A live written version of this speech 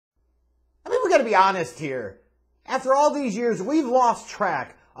to be honest here. After all these years, we've lost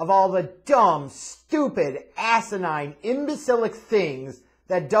track of all the dumb, stupid, asinine, imbecilic things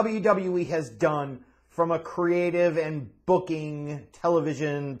that WWE has done from a creative and booking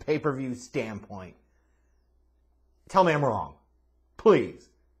television pay-per-view standpoint. Tell me I'm wrong. Please.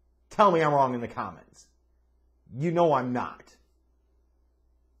 Tell me I'm wrong in the comments. You know I'm not.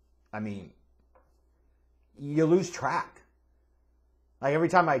 I mean, you lose track. Like every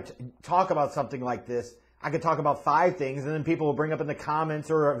time I talk about something like this, I could talk about 5 things, and then people will bring up in the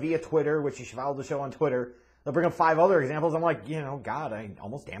comments or via Twitter, which you should follow the show on Twitter. They'll bring up 5 other examples. I'm like, God, I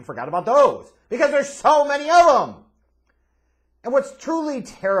almost damn forgot about those. Because there's so many of them. And what's truly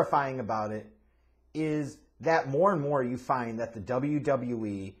terrifying about it is that more and more you find that the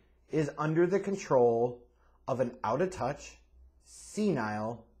WWE is under the control of an out-of-touch,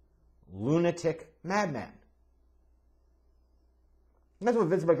 senile, lunatic madman. And that's what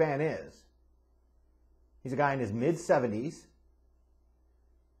Vince McMahon is. He's a guy in his mid-70s,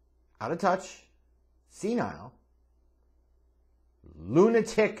 out of touch, senile,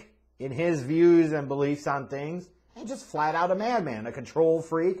 lunatic in his views and beliefs on things, and just flat out a madman, a control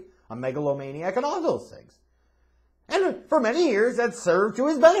freak, a megalomaniac, and all those things. And for many years, that served to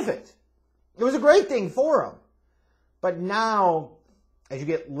his benefit. It was a great thing for him. But now, as you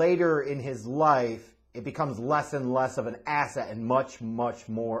get later in his life, it becomes less and less of an asset and much, much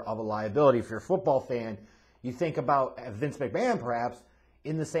more of a liability. If you're a football fan, you think about Vince McMahon perhaps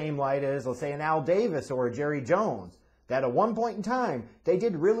in the same light as, let's say, an Al Davis or a Jerry Jones, that at one point in time, they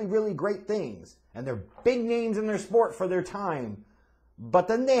did really, really great things. And they're big names in their sport for their time. But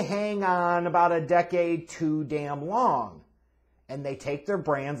then they hang on about a decade too damn long. And they take their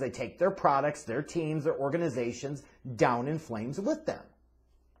brands, they take their products, their teams, their organizations down in flames with them.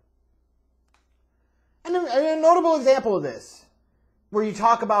 And a notable example of this, where you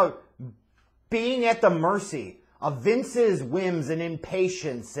talk about being at the mercy of Vince's whims and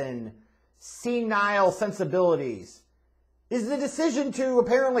impatience and senile sensibilities, is the decision to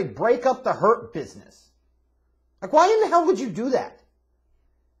apparently break up the Hurt business. Like, why in the hell would you do that?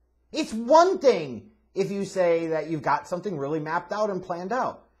 It's one thing if you say that you've got something really mapped out and planned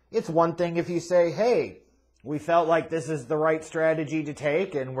out. It's one thing if you say, hey, we felt like this is the right strategy to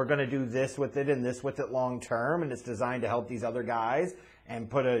take, and we're going to do this with it and this with it long term, and it's designed to help these other guys and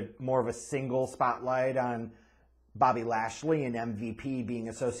put more of a single spotlight on Bobby Lashley and MVP being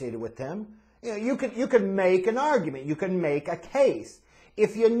associated with him. You could make an argument. You could make a case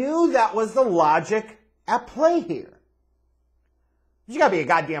if you knew that was the logic at play here. You got to be a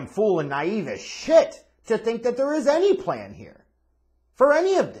goddamn fool and naive as shit to think that there is any plan here for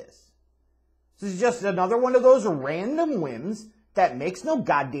any of this. This is just another one of those random whims that makes no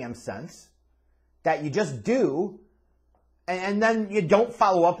goddamn sense, that you just do, and then you don't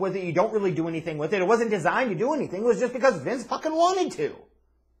follow up with it, you don't really do anything with it. It wasn't designed to do anything, it was just because Vince fucking wanted to.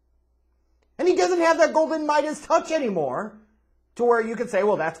 And he doesn't have that golden Midas touch anymore, to where you could say,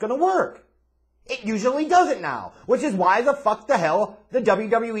 well, that's going to work. It usually doesn't now, which is why the fuck the hell the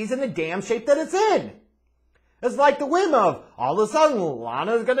WWE's in the damn shape that it's in. It's like the whim of, all of a sudden,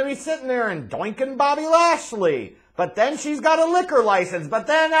 Lana's going to be sitting there and doinking Bobby Lashley. But then she's got a liquor license. But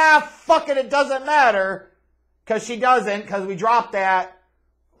then, fuck it, it doesn't matter. Because she doesn't, because we dropped that.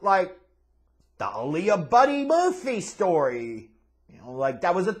 Like, the Aaliyah Buddy Murphy story. Like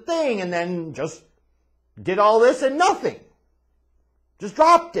that was a thing, and then just did all this and nothing. Just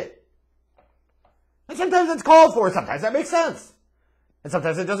dropped it. And sometimes it's called for, sometimes that makes sense. And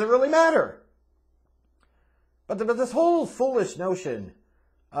sometimes it doesn't really matter. But this whole foolish notion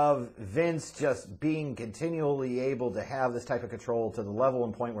of Vince just being continually able to have this type of control to the level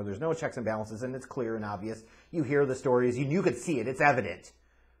and point where there's no checks and balances, and it's clear and obvious. You hear the stories, you could see it, it's evident.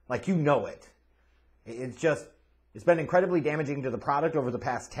 Like, you know it. It's been incredibly damaging to the product over the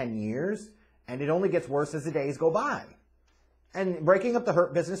past 10 years, and it only gets worse as the days go by. And breaking up the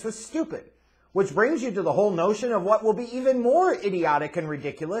Hurt business was stupid. Which brings you to the whole notion of what will be even more idiotic and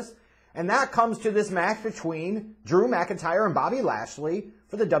ridiculous, and that comes to this match between Drew McIntyre and Bobby Lashley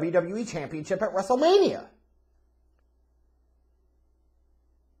for the WWE Championship at WrestleMania.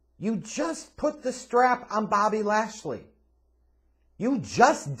 You just put the strap on Bobby Lashley. You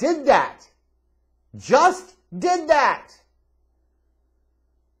just did that. Just did that.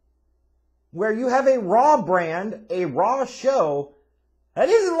 Where you have a Raw brand, a Raw show, that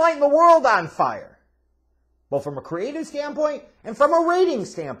isn't lighting the world on fire. Both from a creative standpoint and from a rating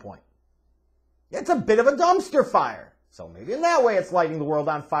standpoint. It's a bit of a dumpster fire. So maybe in that way it's lighting the world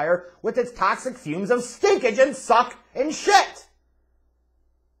on fire with its toxic fumes of stinkage and suck and shit.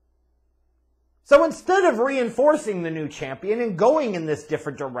 So instead of reinforcing the new champion and going in this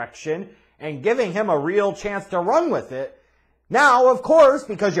different direction and giving him a real chance to run with it. Now, of course,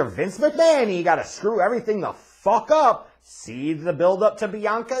 because you're Vince McMahon, you got to screw everything the fuck up. See the build-up to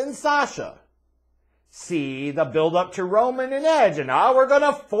Bianca and Sasha. See the build-up to Roman and Edge. And now we're going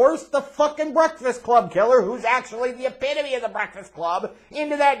to force the fucking Breakfast Club killer, who's actually the epitome of the Breakfast Club,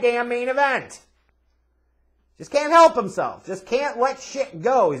 into that damn main event. Just can't help himself. Just can't let shit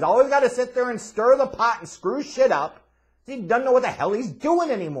go. He's always got to sit there and stir the pot and screw shit up. He doesn't know what the hell he's doing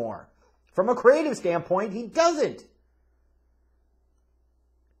anymore. From a creative standpoint, he doesn't.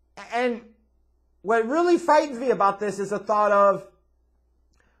 And what really frightens me about this is the thought of,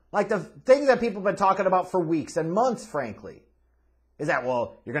 like, the things that people have been talking about for weeks and months, frankly, is that,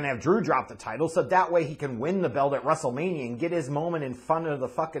 well, you're going to have Drew drop the title so that way he can win the belt at WrestleMania and get his moment in front of the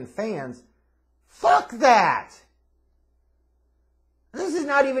fucking fans. Fuck that! This is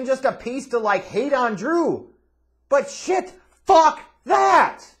not even just a piece to, like, hate on Drew. But shit, fuck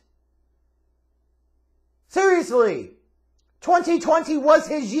that! Seriously. 2020 was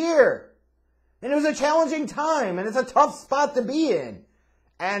his year. And it was a challenging time, and it's a tough spot to be in.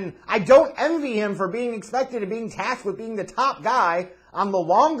 And I don't envy him for being expected and being tasked with being the top guy on the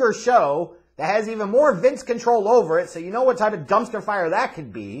longer show that has even more Vince control over it, so you know what type of dumpster fire that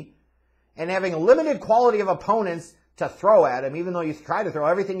could be. And having a limited quality of opponents to throw at him, even though you try to throw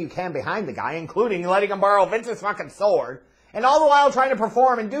everything you can behind the guy, including letting him borrow Vince's fucking sword, and all the while trying to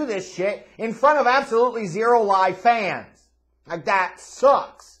perform and do this shit in front of absolutely zero live fans. Like, that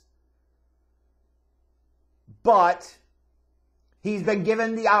sucks. But he's been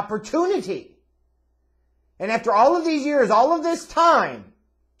given the opportunity. And after all of these years, all of this time,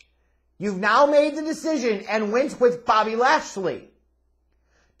 you've now made the decision and went with Bobby Lashley.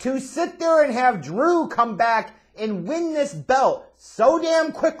 To sit there and have Drew come back and win this belt so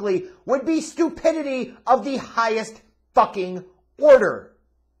damn quickly would be stupidity of the highest fucking order.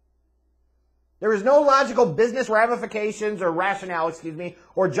 There is no logical business ramifications or rationale,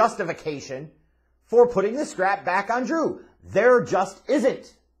 or justification for putting the strap back on Drew. There just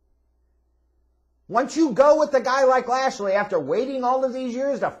isn't. Once you go with a guy like Lashley after waiting all of these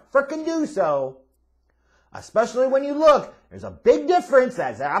years to frickin' do so, especially when you look, there's a big difference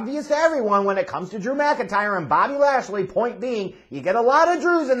that's obvious to everyone when it comes to Drew McIntyre and Bobby Lashley. Point being, you get a lot of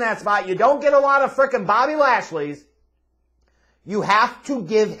Drews in that spot. You don't get a lot of frickin' Bobby Lashleys. You have to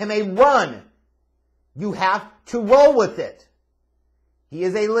give him a run. You have to roll with it. He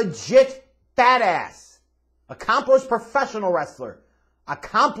is a legit badass. Accomplished professional wrestler.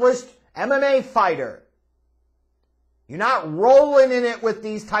 Accomplished MMA fighter. You're not rolling in it with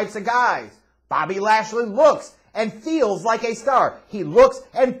these types of guys. Bobby Lashley looks and feels like a star. He looks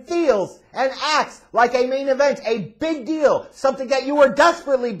and feels and acts like a main event, a big deal. Something that you were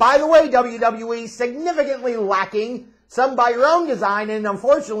desperately, by the way, WWE, significantly lacking. Some by your own design, and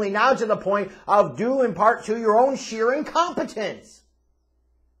unfortunately now to the point of due in part to your own sheer incompetence.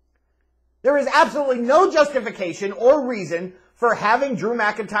 There is absolutely no justification or reason for having Drew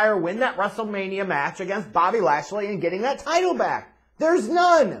McIntyre win that WrestleMania match against Bobby Lashley and getting that title back. There's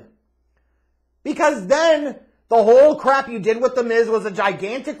none. Because then the whole crap you did with The Miz was a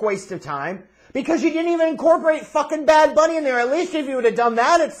gigantic waste of time. Because you didn't even incorporate fucking Bad Bunny in there. At least if you would have done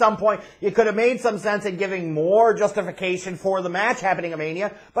that at some point, you could have made some sense in giving more justification for the match happening at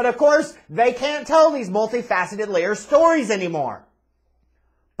Mania. But of course, they can't tell these multifaceted layer stories anymore.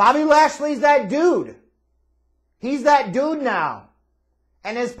 Bobby Lashley's that dude. He's that dude now.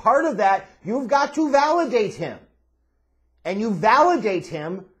 And as part of that, you've got to validate him. And you validate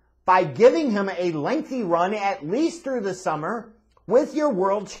him by giving him a lengthy run, at least through the summer, with your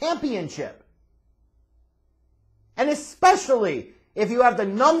World Championship. And especially if you have the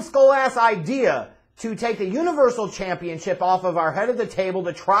numbskull-ass idea to take the Universal Championship off of our head of the table,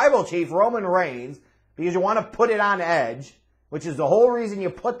 the Tribal Chief, Roman Reigns, because you want to put it on Edge, which is the whole reason you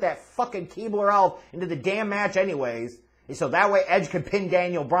put that fucking Keebler elf into the damn match anyways, is so that way Edge could pin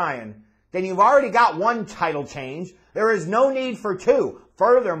Daniel Bryan, then you've already got one title change. There is no need for two.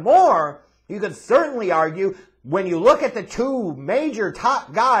 Furthermore, you could certainly argue, when you look at the two major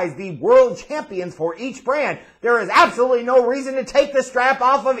top guys, the world champions for each brand, there is absolutely no reason to take the strap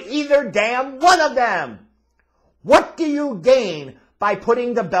off of either damn one of them. What do you gain by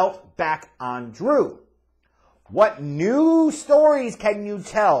putting the belt back on Drew? What new stories can you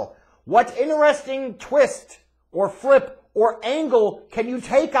tell? What interesting twist or flip or angle can you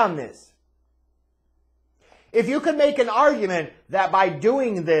take on this? If you could make an argument that by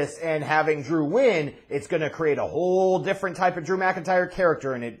doing this and having Drew win, it's going to create a whole different type of Drew McIntyre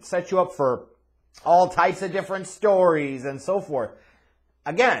character and it sets you up for all types of different stories and so forth,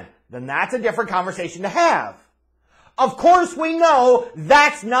 again, then that's a different conversation to have. Of course we know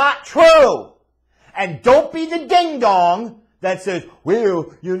that's not true. And don't be the ding-dong that says,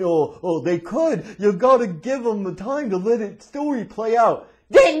 well, you know, oh, they could. You gotta give them the time to let its story play out.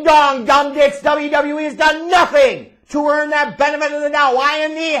 Ding-dong, dumb dicks, WWE has done nothing to earn that benefit of the doubt. Why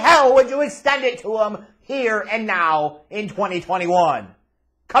in the hell would you extend it to them here and now in 2021?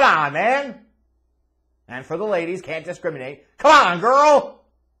 Come on, man. And for the ladies, can't discriminate. Come on, girl.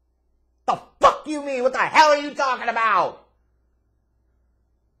 The fuck you mean? What the hell are you talking about?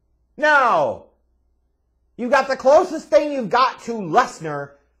 No. You got the closest thing you've got to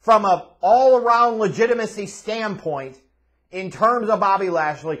Lesnar from an all-around legitimacy standpoint in terms of Bobby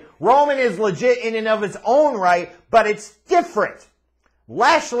Lashley. Roman is legit in and of its own right, but it's different.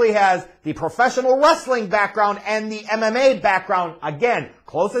 Lashley has the professional wrestling background and the MMA background. Again,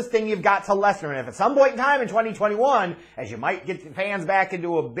 closest thing you've got to Lesnar. And if at some point in time in 2021, as you might get the fans back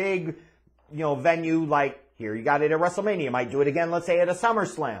into a big, venue like here, you got it at WrestleMania. You might do it again, let's say, at a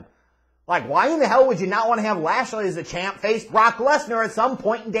SummerSlam. Like, why in the hell would you not want to have Lashley as a champ face Brock Lesnar at some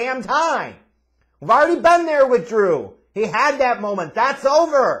point in damn time? We've already been there with Drew. He had that moment. That's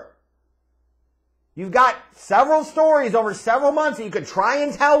over. You've got several stories over several months that you could try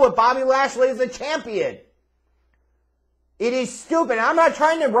and tell with Bobby Lashley as a champion. It is stupid. I'm not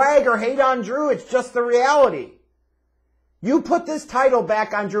trying to brag or hate on Drew. It's just the reality. You put this title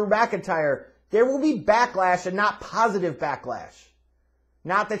back on Drew McIntyre, there will be backlash and not positive backlash.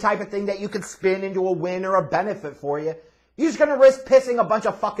 Not the type of thing that you could spin into a win or a benefit for you. You're just going to risk pissing a bunch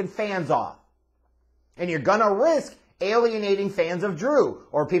of fucking fans off. And you're going to risk alienating fans of Drew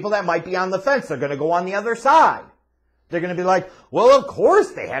or people that might be on the fence. They're going to go on the other side. They're going to be like, well, of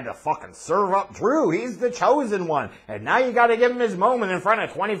course they had to fucking serve up Drew. He's the chosen one. And now you got to give him his moment in front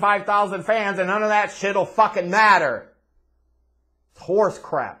of 25,000 fans and none of that shit will fucking matter. It's horse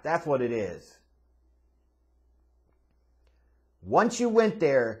crap. That's what it is. Once you went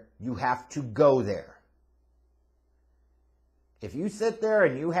there, you have to go there. If you sit there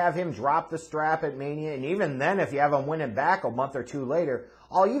and you have him drop the strap at Mania, and even then if you have him win it back a month or two later,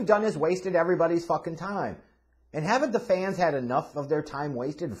 all you've done is wasted everybody's fucking time. And haven't the fans had enough of their time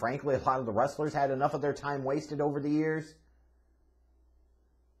wasted? And frankly, a lot of the wrestlers had enough of their time wasted over the years?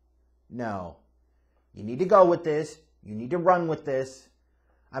 No. You need to go with this. You need to run with this.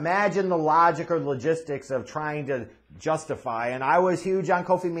 Imagine the logic or logistics of trying to justify, and I was huge on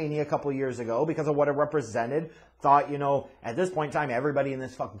Kofi Mania a couple years ago because of what it represented. Thought, at this point in time, everybody in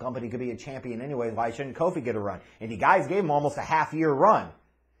this fucking company could be a champion anyway. Why shouldn't Kofi get a run? And you guys gave him almost a half-year run.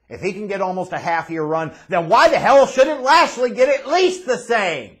 If he can get almost a half-year run, then why the hell shouldn't Lashley get at least the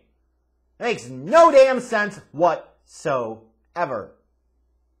same? It makes no damn sense whatsoever.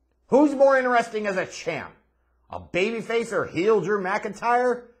 Who's more interesting as a champ? A babyface or heel Drew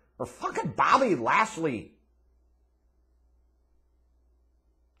McIntyre? Or fucking Bobby Lashley?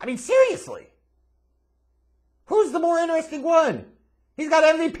 I mean, seriously. Who's the more interesting one? He's got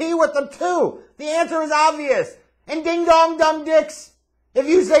MVP with them too. The answer is obvious. And ding dong dumb dicks. If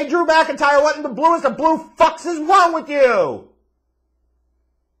you say Drew McIntyre wasn't the bluest of blue fucks is wrong with you.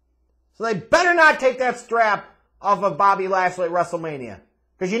 So they better not take that strap off of Bobby Lashley at WrestleMania.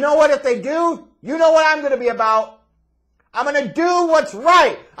 Because you know what, if they do, you know what I'm going to be about. I'm going to do what's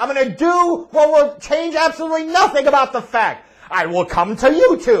right. I'm going to do what will change absolutely nothing about the fact. I will come to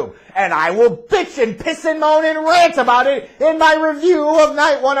YouTube, and I will bitch and piss and moan and rant about it in my review of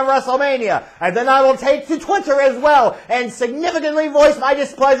Night 1 of WrestleMania. And then I will take to Twitter as well, and significantly voice my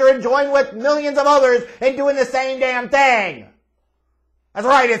displeasure and join with millions of others in doing the same damn thing. That's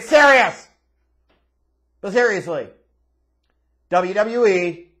right, it's serious. But seriously.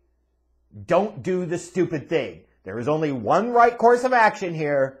 WWE, don't do the stupid thing. There is only one right course of action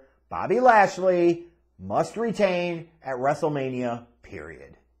here. Bobby Lashley must retain at WrestleMania,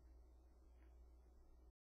 period.